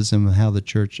is and how the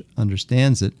church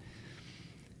understands it,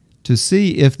 to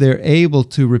see if they're able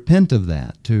to repent of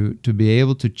that, to be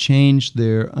able to change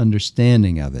their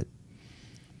understanding of it.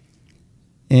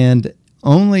 And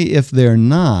only if they're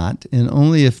not, and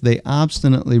only if they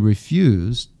obstinately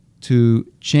refuse to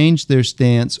change their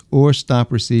stance or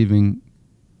stop receiving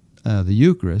the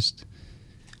Eucharist,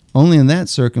 only in that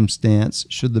circumstance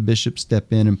should the bishop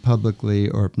step in and publicly,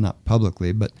 or not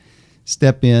publicly, but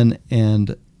step in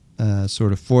and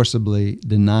sort of forcibly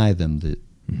deny them the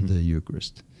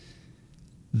Eucharist.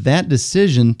 That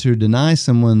decision to deny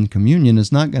someone communion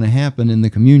is not going to happen in the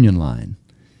communion line,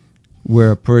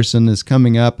 where a person is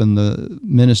coming up and the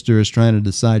minister is trying to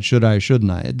decide, should I or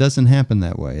shouldn't I? It doesn't happen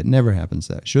that way. It never happens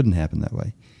that way. It shouldn't happen that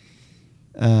way.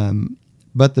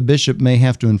 But the bishop may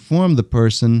have to inform the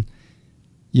person,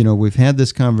 we've had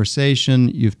this conversation.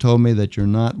 You've told me that you're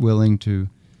not willing to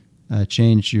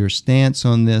change your stance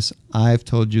on this. I've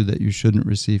told you that you shouldn't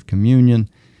receive communion.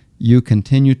 You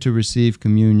continue to receive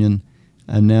communion.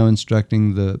 I'm now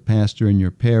instructing the pastor in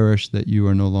your parish that you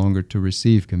are no longer to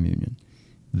receive communion.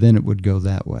 Then it would go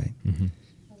that way.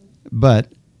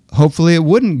 But hopefully it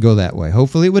wouldn't go that way.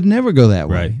 Hopefully it would never go that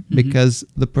way, because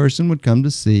the person would come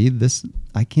to see this.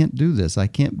 I can't do this. I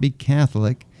can't be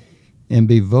Catholic and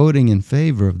be voting in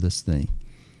favor of this thing.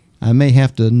 I may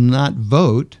have to not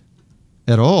vote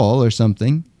at all or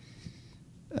something,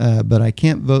 but I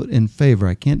can't vote in favor.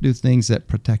 I can't do things that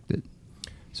protect it.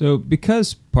 So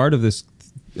because part of this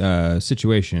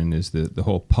situation is the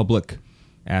whole public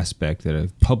aspect, that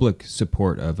of public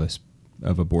support of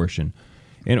abortion,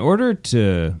 in order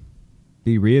to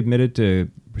be readmitted to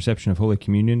reception of Holy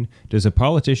Communion, does a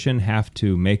politician have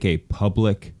to make a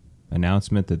public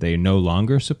announcement that they no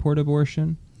longer support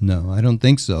abortion? No, I don't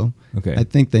think so. Okay. I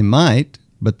think they might,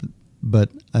 but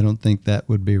I don't think that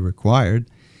would be required.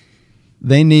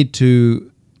 They need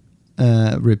to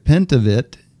repent of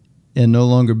it and no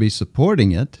longer be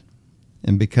supporting it.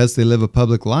 And because they live a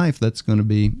public life, that's going to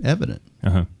be evident.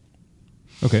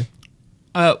 Okay.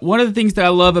 One of the things that I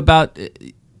love about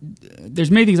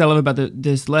there's many things I love about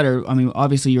this letter. I mean,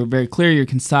 obviously you're very clear, you're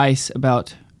concise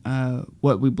about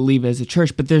what we believe as a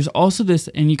church, but there's also this,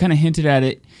 and you kind of hinted at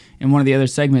it in one of the other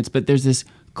segments, but there's this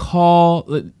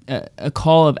call, a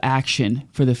call of action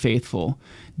for the faithful,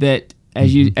 that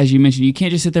as you mentioned, you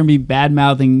can't just sit there and be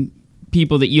bad-mouthing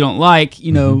people that you don't like,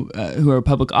 who are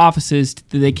public offices,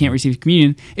 that they can't receive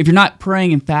communion, if you're not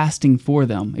praying and fasting for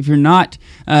them, if you're not,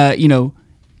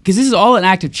 because this is all an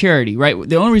act of charity, right?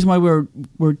 The only reason why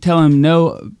we're telling them no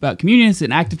about communion is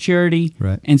an act of charity,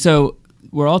 right? And so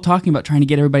we're all talking about trying to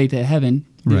get everybody to heaven,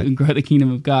 right, and grow the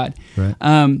kingdom of God. Right.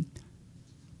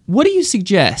 What do you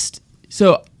suggest?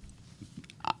 So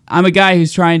I'm a guy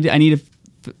who's I need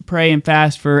to pray and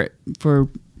fast for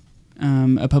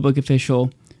a public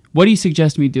official. What do you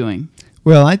suggest me doing?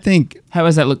 Well, I think... How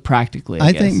does that look practically,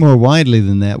 I think more widely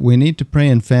than that, we need to pray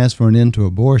and fast for an end to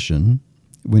abortion.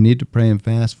 We need to pray and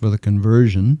fast for the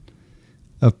conversion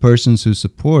of persons who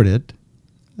support it.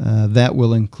 that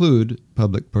will include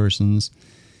public persons.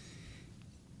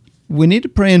 We need to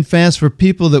pray and fast for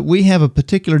people that we have a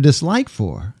particular dislike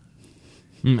for.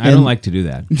 I don't like to do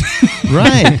that.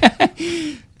 Right.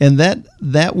 And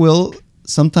that will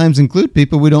sometimes include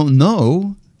people we don't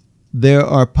know. There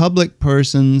are public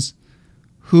persons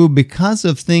who, because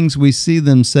of things we see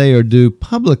them say or do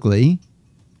publicly,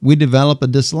 we develop a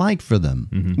dislike for them.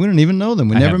 Mm-hmm. We don't even know them.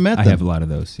 We never met them. I have a lot of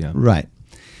those, yeah. Right.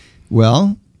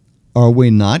 Well, are we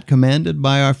not commanded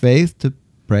by our faith to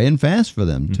pray and fast for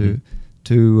them,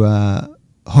 to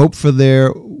hope for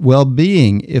their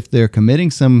well-being if they're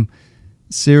committing some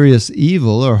serious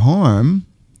evil or harm,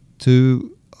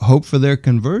 to hope for their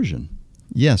conversion?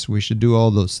 Yes, we should do all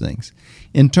those things.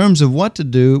 In terms of what to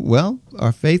do, well,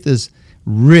 our faith is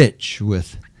rich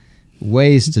with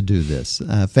ways to do this.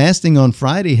 Fasting on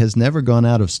Friday has never gone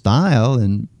out of style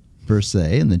per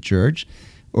se in the church,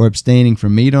 or abstaining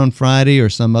from meat on Friday or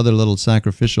some other little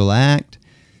sacrificial act,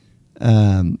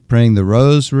 praying the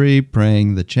rosary,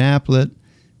 praying the chaplet,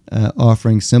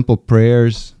 offering simple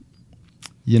prayers.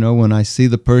 You know, when I see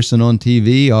the person on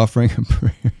TV offering a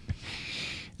prayer,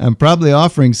 I'm probably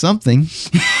offering something.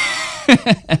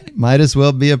 Might as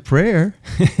well be a prayer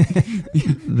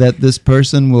that this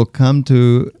person will come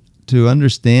to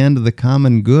understand the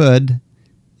common good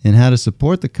and how to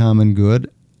support the common good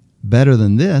better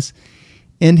than this.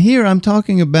 And here I'm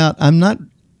talking about,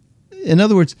 in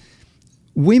other words,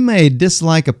 we may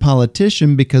dislike a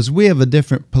politician because we have a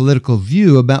different political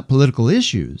view about political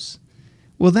issues.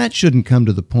 Well, that shouldn't come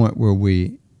to the point where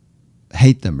we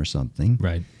hate them or something.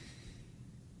 Right.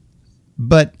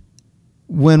 But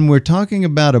when we're talking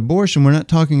about abortion, we're not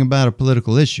talking about a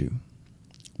political issue.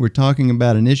 We're talking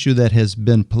about an issue that has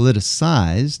been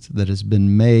politicized, that has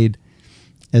been made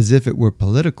as if it were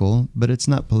political, but it's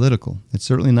not political. It's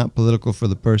certainly not political for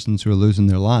the persons who are losing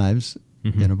their lives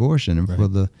in abortion, and for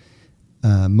the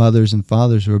mothers and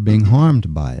fathers who are being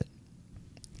harmed by it.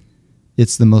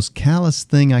 It's the most callous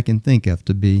thing I can think of,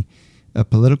 to be a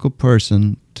political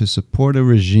person, to support a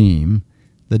regime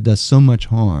that does so much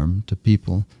harm to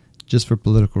people just for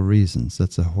political reasons.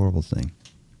 That's a horrible thing.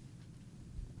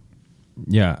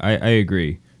 Yeah, I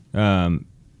agree. And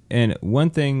one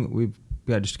thing, we've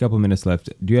got just a couple minutes left.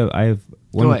 I have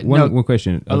one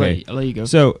question. I'll let you go.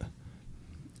 So,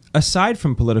 aside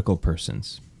from political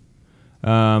persons,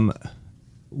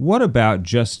 what about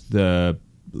just the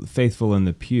faithful in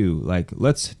the pew? Like,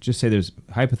 let's just say there's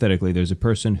a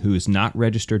person who is not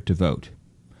registered to vote.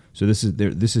 So this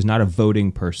is not a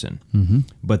voting person,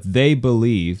 but they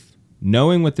believe,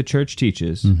 knowing what the church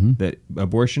teaches, that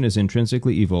abortion is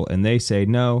intrinsically evil, and they say,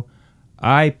 no,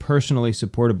 I personally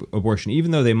support abortion,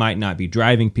 even though they might not be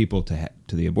driving people to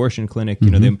the abortion clinic.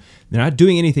 You know, they're not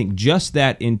doing anything. Just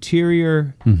that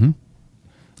interior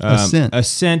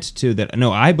assent to that.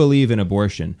 No, I believe in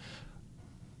abortion.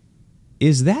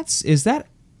 Is that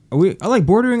are we like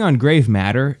bordering on grave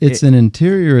matter? It's an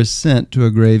interior assent to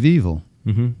a grave evil.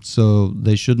 So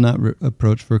they should not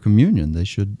approach for communion. They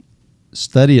should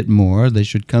study it more. They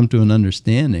should come to an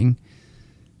understanding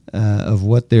of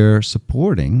what they're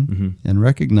supporting and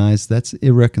recognize that's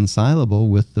irreconcilable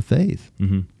with the faith.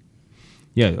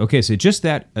 Yeah. Okay. So just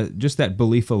that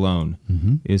belief alone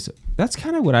that's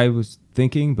kind of what I was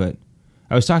thinking. But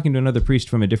I was talking to another priest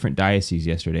from a different diocese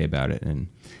yesterday about it. And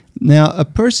now a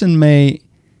person may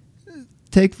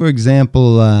take, for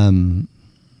example,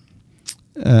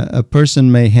 a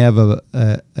person may have a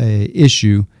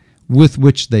issue with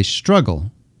which they struggle.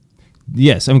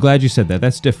 Yes, I'm glad you said that.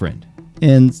 That's different.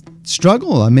 And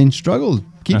struggle.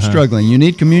 Keep struggling. You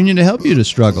need communion to help you to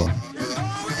struggle.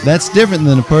 That's different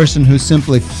than a person who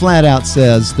simply flat out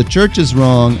says, the church is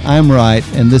wrong, I'm right,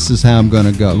 and this is how I'm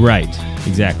going to go. Right,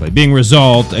 exactly. Being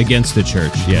resolved against the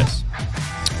church, yes.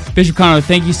 Bishop Konderla,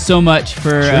 thank you so much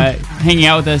for hanging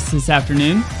out with us this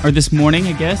afternoon, or this morning,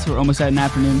 I guess. We're almost at an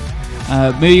afternoon.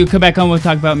 Maybe you'll come back on, we'll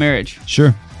talk about marriage.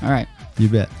 Sure. All right. You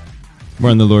bet.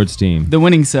 We're on the Lord's team. The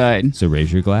winning side. So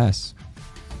raise your glass.